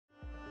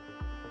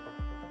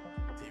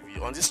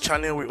On this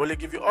channel, we only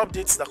give you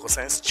updates that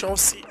concerns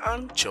Chelsea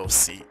and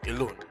Chelsea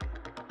alone.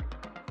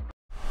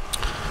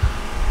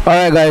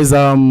 Alright guys,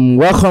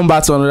 welcome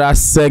back to another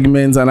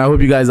segment, and I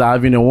hope you guys are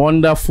having a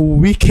wonderful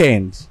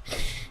weekend.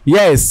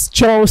 Yes,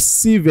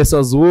 Chelsea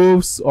versus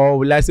Wolves, or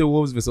will I say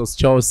Wolves versus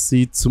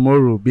Chelsea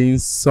tomorrow being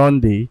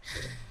Sunday,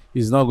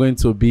 is not going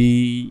to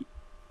be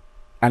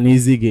an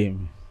easy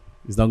game.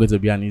 It's not going to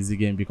be an easy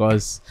game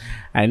because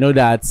I know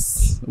that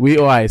we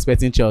all are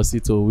expecting Chelsea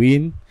to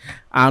win,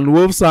 and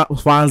Wolves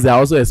fans, they are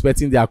also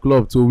expecting their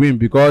club to win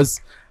because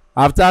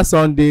after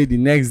Sunday, the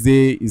next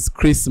day is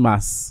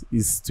Christmas,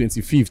 is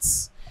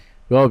 25th.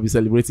 We all be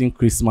celebrating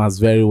Christmas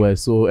very well,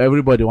 so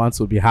everybody wants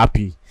to be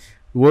happy.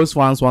 Wolves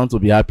fans want to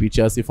be happy,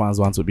 Chelsea fans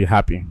want to be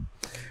happy.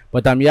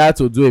 But I'm here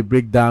to do a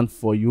breakdown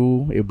for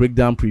you, a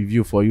breakdown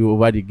preview for you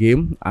over the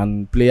game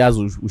and players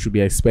we should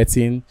be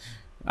expecting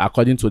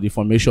according to the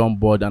formation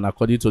board and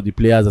according to the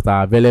players that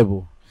are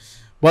available.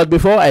 But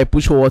before I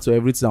push forward to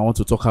everything I want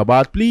to talk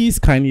about, please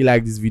kindly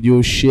like this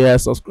video, share,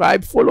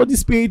 subscribe, follow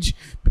this page,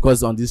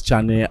 because on this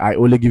channel I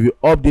only give you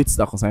updates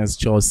that concerns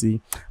Chelsea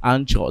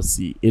and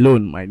Chelsea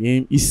alone. My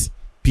name is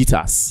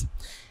Peters.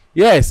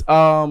 Yes,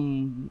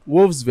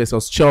 Wolves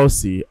versus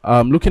Chelsea.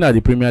 Looking at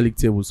the Premier League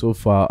table so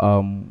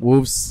far,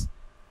 Wolves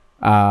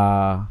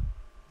are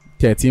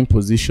 13th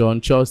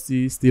position,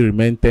 Chelsea still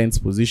remain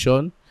 10th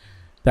position.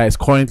 That is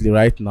currently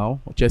right now.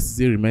 Chelsea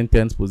still remain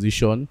 10th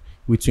position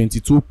with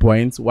 22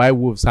 points, while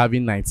Wolves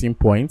having 19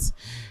 points.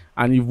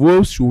 And if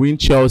Wolves should win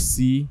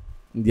Chelsea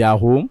in their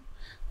home,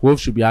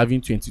 Wolves should be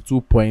having 22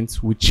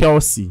 points with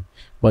Chelsea,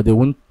 but they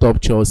won't top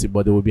Chelsea,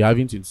 but they will be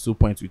having 22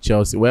 points with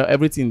Chelsea. Well,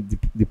 everything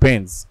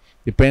depends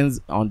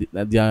on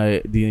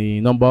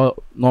the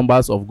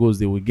numbers of goals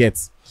they will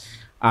get.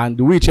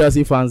 And we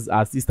Chelsea fans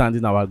are still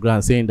standing our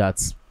ground, saying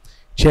that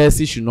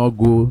Chelsea should not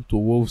go to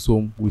Wolves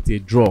home with a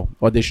draw,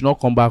 or they should not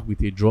come back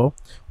with a draw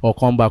or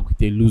come back with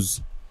a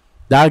lose.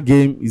 That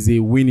game is a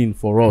winning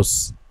for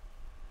us.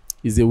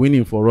 It's a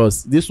winning for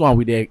us. This one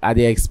I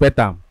dey expect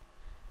them.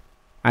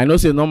 I know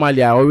say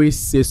normally I always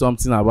say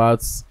something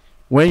about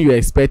when you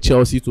expect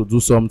Chelsea to do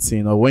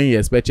something, or when you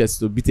expect Chelsea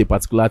to beat a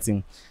particular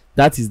team,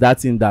 that is that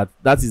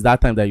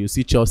time that you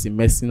see Chelsea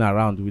messing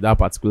around with that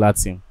particular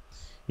team.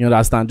 You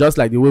understand? Just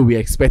like the way we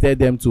expected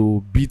them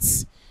to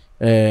beat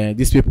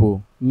these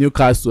people,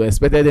 Newcastle,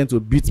 expected them to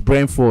beat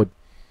Brentford,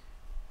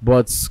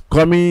 but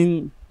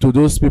coming to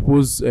those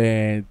people's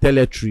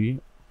territory,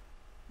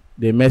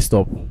 they messed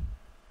up.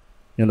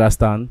 You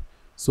understand?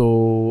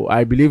 So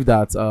I believe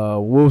that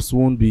Wolves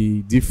won't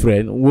be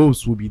different.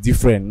 Wolves will be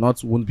different,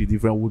 not won't be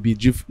different, will be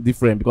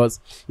different. Because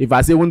if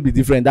I say won't be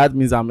different, that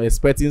means I'm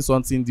expecting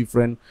something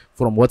different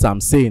from what I'm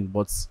saying.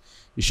 But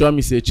you sure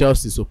me say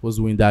Chelsea is supposed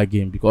to win that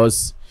game,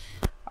 because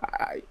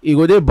it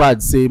go dey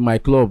bad say my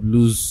club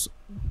lose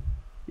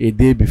a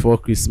day before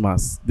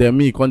Christmas, then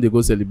me can't they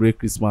go celebrate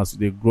Christmas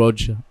with a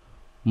grudge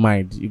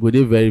mind. It go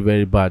dey very,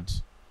 very bad.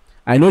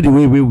 I know the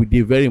way we dey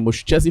very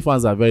emotional. Chelsea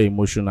fans are very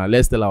emotional.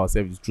 Let's tell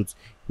ourselves the truth.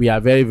 We are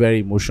very, very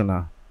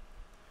emotional.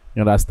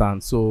 You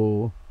understand?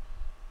 So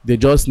they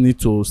just need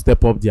to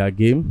step up their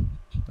game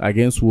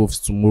against Wolves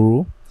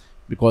tomorrow,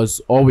 because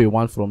all we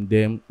want from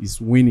them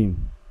is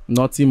winning.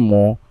 Nothing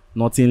more,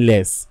 nothing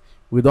less.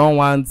 We don't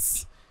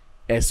want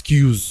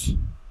excuse,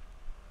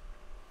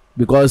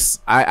 because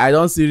I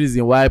don't see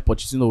reason why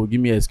Pochettino will give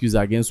me an excuse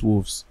against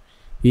Wolves.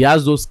 He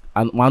has those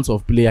amounts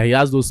of players. He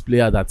has those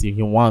players that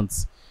he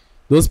wants.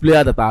 Those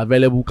players that are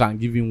available can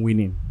give him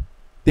winning.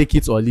 Take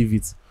it or leave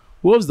it.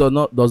 Wolves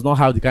does not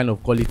have the kind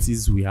of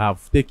qualities we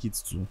have. Take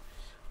it too.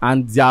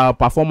 And their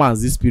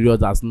performance this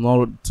period has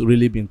not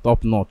really been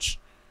top notch.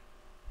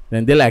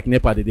 Then they like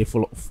Nepa, they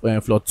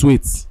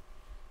fluctuate.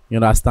 You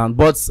understand?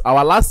 But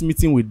our last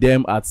meeting with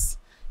them at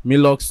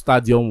Millock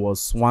Stadium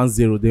was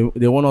 1-0.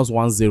 They won us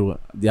 1-0.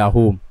 They are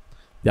home.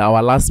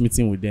 Our last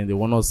meeting with them, they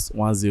won us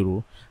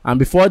 1-0. And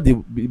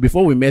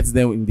before we met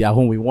them in their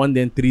home, we won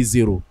them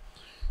 3-0.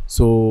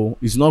 So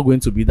it's not going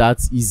to be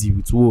that easy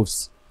with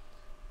Wolves.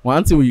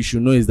 One thing we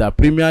should know is that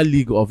Premier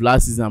League of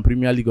last season and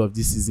Premier League of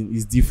this season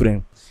is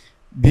different.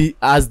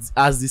 As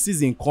the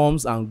season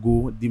comes and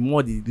go, the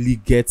more the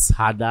league gets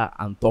harder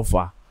and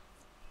tougher.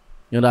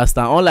 You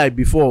understand? Unlike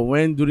before,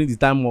 when during the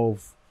time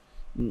of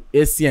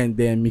AC and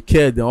then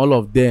Mikel, then all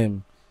of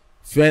them,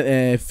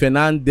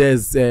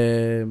 Fernandez,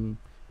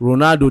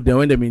 Ronaldo, then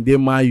when they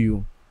in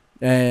Mayu,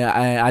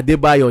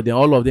 Adebayo, then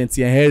all of them,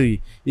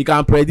 Thierry, you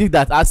can predict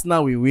that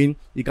Arsenal will win.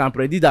 You can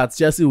predict that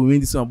Chelsea will win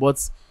this one.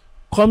 But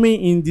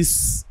coming in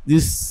this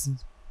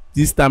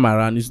time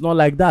around, it's not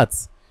like that.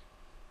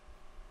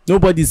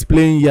 Nobody's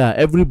playing here.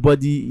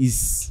 Everybody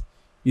is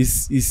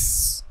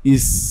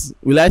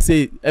will I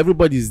say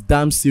everybody is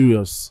damn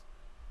serious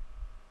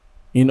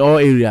in all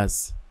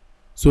areas.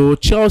 So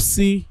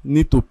Chelsea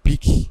need to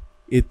pick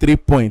a 3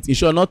 point. It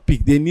should not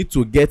pick. They need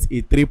to get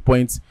a 3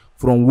 points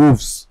from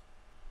Wolves.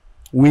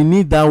 We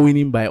need that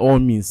winning by all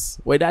means,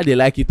 whether they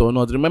like it or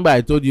not. Remember,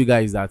 I told you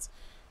guys that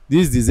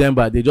this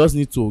December they just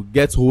need to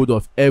get hold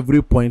of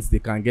every point they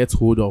can get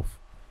hold of,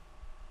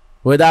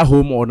 whether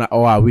home or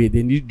away.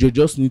 They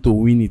just need to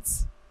win it.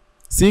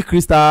 See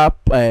Crystal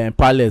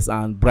Palace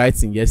and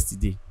Brighton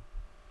yesterday.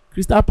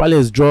 Crystal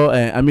Palace draw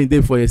day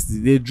before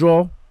yesterday they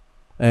draw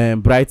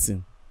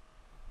Brighton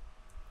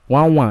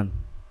 1-1,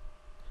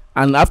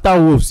 and after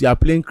Wolves you are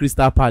playing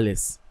Crystal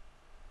Palace.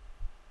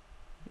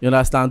 You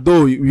understand?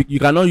 Though you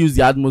cannot use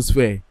the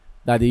atmosphere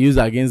that they use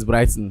against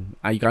Brighton,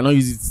 and you cannot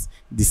use it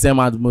the same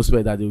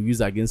atmosphere that they will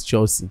use against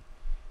Chelsea.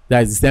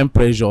 That is the same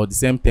pressure or the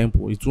same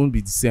tempo. It won't be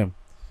the same.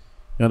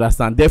 You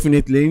understand?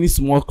 Definitely any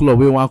small club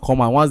wey wan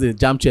come and once they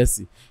jam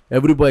Chelsea,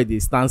 everybody they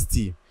stand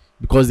still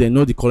because they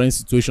know the current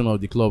situation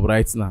of the club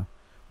right now.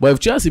 But if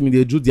Chelsea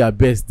they do their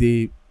best,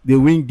 they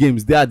win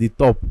games, they are the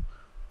top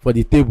for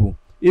the table.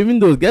 Even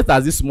though get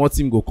as this small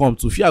team go come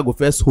to fear go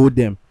first hold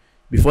them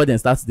before they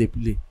start to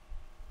play.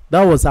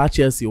 That was how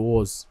Chelsea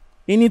was.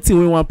 Anything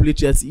we want play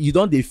Chelsea, you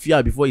don't dey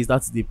fear before you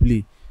start to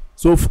play.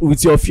 So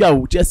with your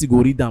fear, Chelsea go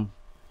read them,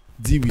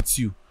 deal with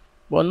you.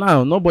 But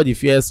now nobody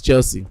fears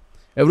Chelsea.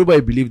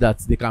 Everybody believe that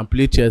they can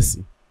play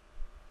Chelsea.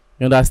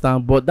 You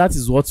understand? But that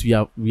is what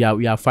we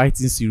are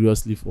fighting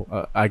seriously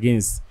for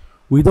against.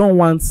 We don't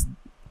want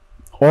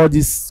all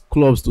these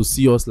clubs to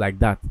see us like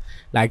that,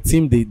 like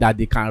team that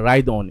they can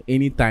ride on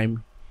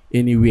anytime,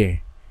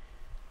 anywhere.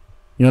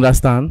 You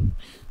understand?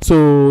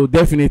 So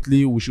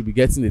definitely we should be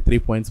getting the 3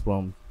 points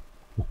from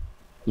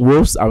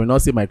Wolves. I will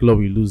not say my club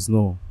will lose.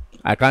 No,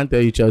 I can't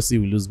tell you Chelsea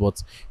will lose,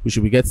 but we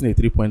should be getting a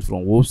 3 points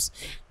from Wolves.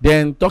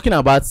 Then talking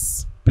about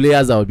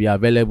players that will be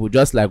available,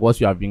 just like what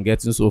you have been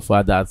getting so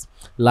far, that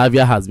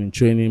Lavia has been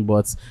training,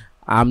 but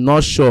I'm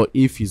not sure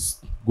if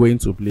he's going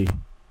to play.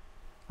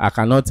 I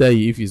cannot tell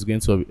you if he's going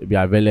to be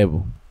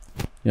available.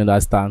 You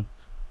understand?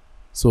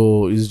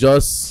 So it's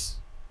just,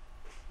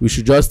 we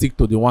should just stick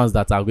to the ones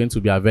that are going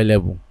to be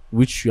available,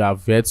 which you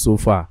have heard so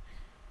far.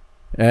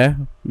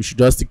 We should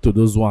just stick to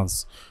those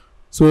ones.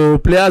 So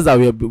players that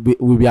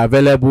will be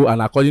available,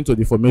 and according to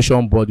the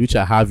formation board which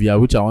I have here,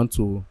 which I want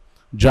to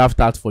draft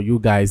out for you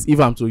guys, if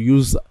I'm to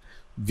use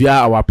via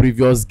our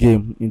previous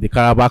game in the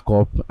Carabao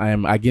Cup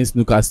against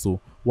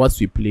Newcastle, what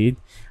we played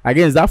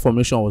against, that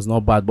formation was not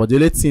bad, but the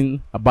only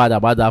thing bad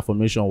about that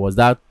formation was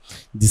that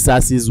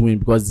Disasi's win,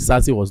 because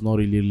Disasi was not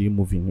really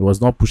moving, he was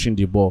not pushing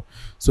the ball,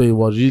 so it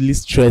was really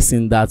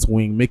stressing that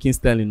wing, making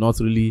Sterling not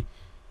really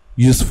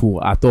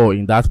useful at all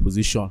in that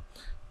position.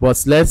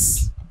 But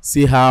let's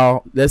see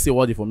what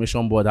the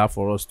formation board have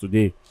for us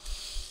today.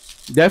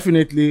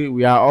 Definitely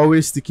we are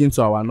always sticking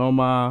to our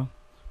normal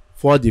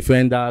 4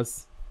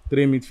 defenders,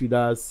 3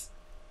 midfielders,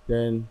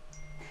 then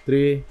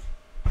 3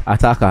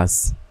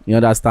 attackers. You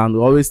understand? We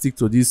always stick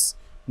to this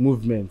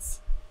movement.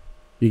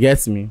 You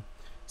get me?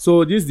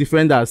 So these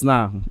defenders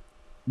now,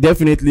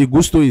 definitely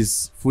Gusto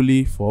is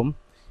fully formed,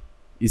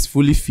 is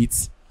fully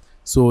fit.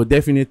 So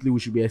definitely we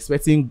should be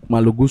expecting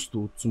Malo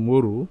Gusto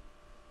tomorrow.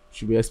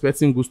 Should be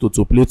expecting Gusto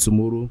to play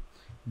tomorrow.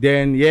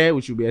 Then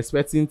we should be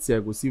expecting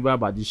Thiago Silva,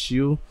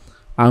 Badiashile,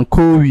 and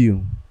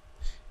Colwill.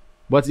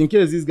 But in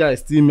case this guy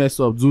still mess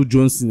up, do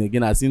Johnson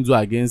again as he do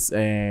against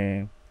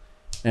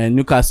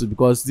Newcastle,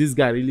 because this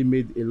guy really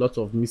made a lot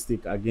of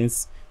mistake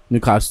against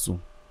Newcastle.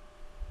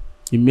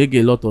 He make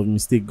a lot of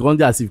mistake. Gone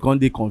as if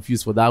Conde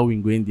confused for that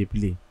wing when they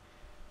play.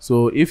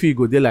 So if he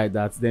go there like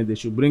that, then they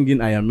should bring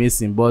in Ian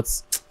Mason. But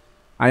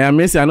Ian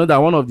Mason, I know that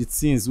one of the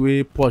things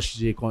we Poch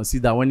they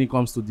consider when it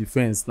comes to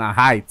defense now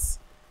height.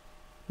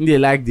 They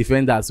like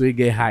defenders we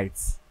get height.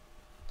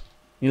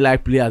 He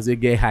like players we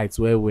get height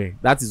well.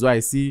 That is why I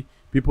see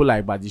people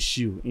like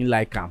Badiashile in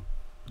like him,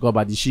 because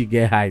Badiashile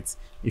get height.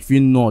 If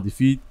you nod,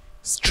 if you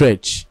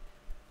stretch,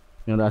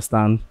 you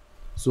understand?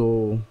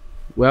 So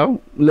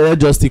well,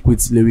 let's just stick with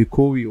Lewi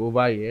Colwill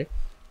over here.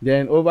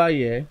 Then over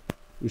here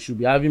we should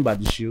be having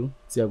Badiashile,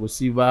 Thiago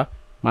Silva,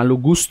 Malo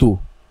Gusto.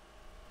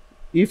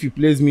 If he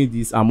plays me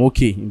this, I'm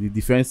okay in the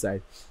defense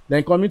side.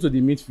 Then coming to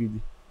the midfield,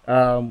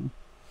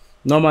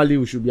 normally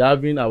we should be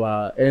having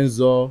our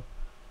Enzo,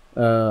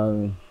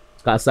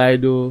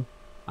 Caicedo,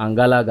 and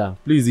Gallagher.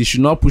 Please, he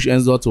should not push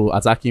Enzo to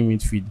attacking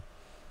midfield.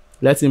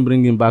 Let him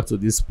bring him back to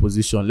this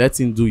position. Let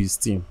him do his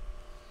thing.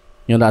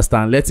 You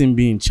understand? Let him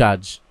be in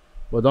charge.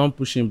 But don't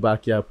push him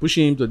back here.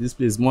 Pushing him to this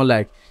place more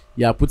like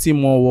you are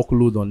putting more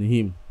workload on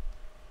him.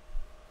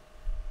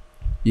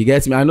 You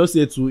get me? I know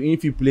say to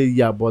if he play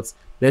here, but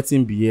let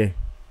him be here.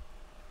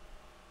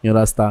 You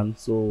understand?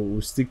 So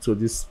we'll stick to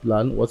this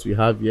plan. What we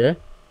have here.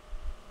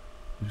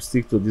 We'll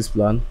stick to this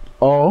plan.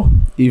 Or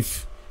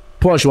if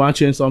Poch want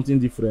change something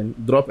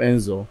different, drop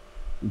Enzo,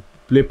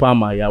 play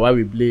Palmer here while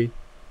we play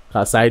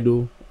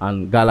Caicedo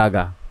and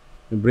Gallagher.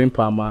 We bring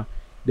Palmer.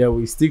 Then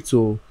we stick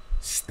to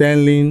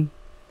Sterling,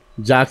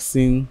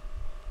 Jackson,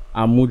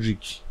 and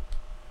Mudryk.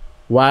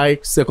 Why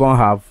second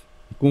half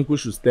Nkunku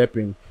should step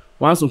in.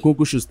 Once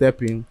Nkunku should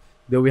step in,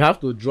 then we have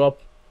to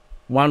drop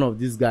one of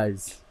these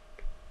guys.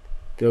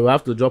 They will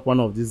have to drop one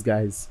of these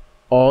guys,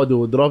 or they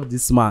will drop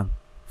this man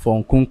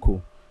for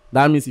Nkunku.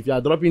 That means if you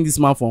are dropping this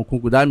man for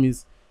Nkunku, that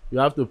means you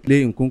have to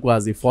play Nkunku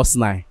as a first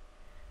 9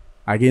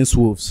 against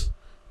Wolves.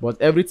 But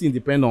everything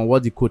depends on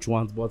what the coach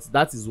wants. But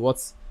that is what,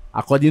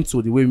 according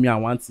to the way I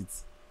want it.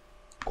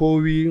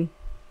 Colwill,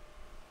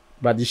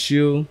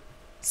 Badiashile,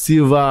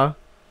 Silva,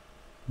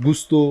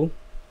 Gusto,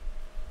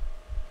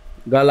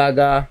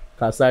 Gallagher,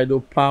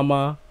 Casado,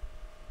 Palmer,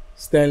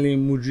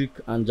 Sterling, Mudryk,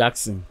 and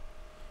Jackson.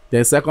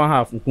 The second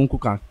half, Nkunku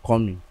can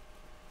come in.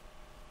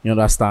 You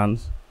understand?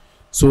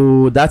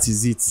 So that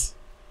is it.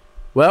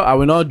 Well, I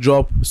will not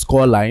drop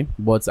scoreline,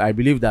 but I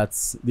believe that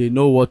they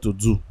know what to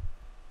do.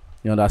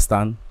 You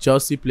understand?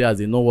 Chelsea players,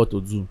 they know what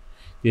to do.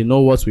 They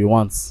know what we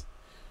want.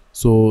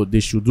 So they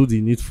should do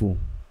the needful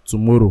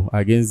tomorrow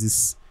against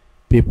these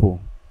people.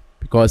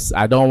 Because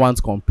I don't want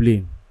to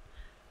complain.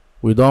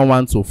 We don't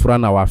want to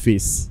frown our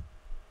face.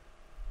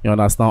 You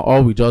understand?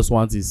 All we just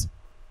want is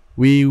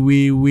we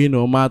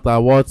no matter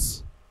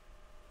what.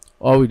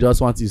 All we just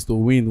want is to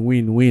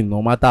win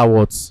no matter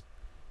what.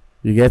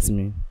 You get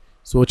me?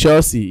 So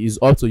Chelsea, is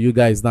up to you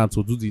guys now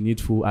to do the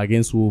needful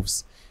against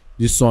Wolves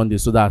this Sunday,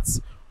 so that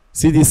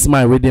see this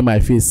smile within my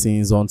face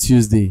since on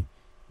Tuesday,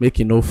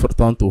 making no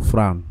turn to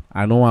frown.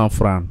 I know I'm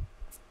frown.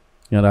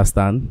 You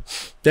understand?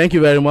 Thank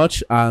you very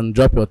much, and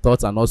drop your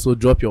thoughts and also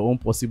drop your own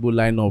possible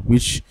lineup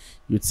which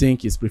you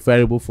think is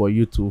preferable for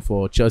you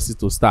for Chelsea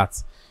to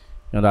start.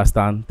 You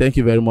understand? Thank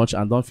you very much,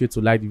 and don't forget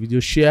to like the video,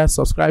 share,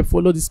 subscribe,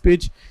 follow this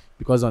page,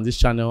 because on this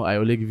channel I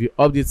only give you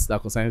updates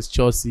that concerns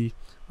Chelsea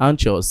and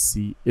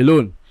Chelsea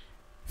alone.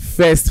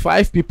 First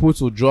 5 people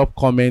to drop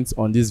comments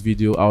on this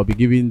video, I'll be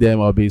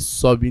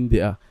subbing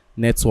their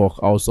network.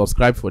 I'll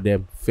subscribe for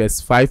them.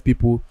 First 5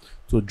 people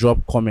to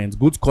drop comments,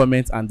 good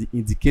comments, and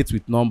indicate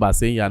with number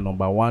saying you're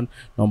number 1,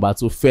 number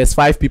 2. First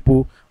 5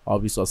 people, I'll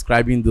be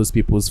subscribing those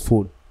people's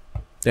phone.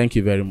 Thank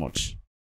you very much.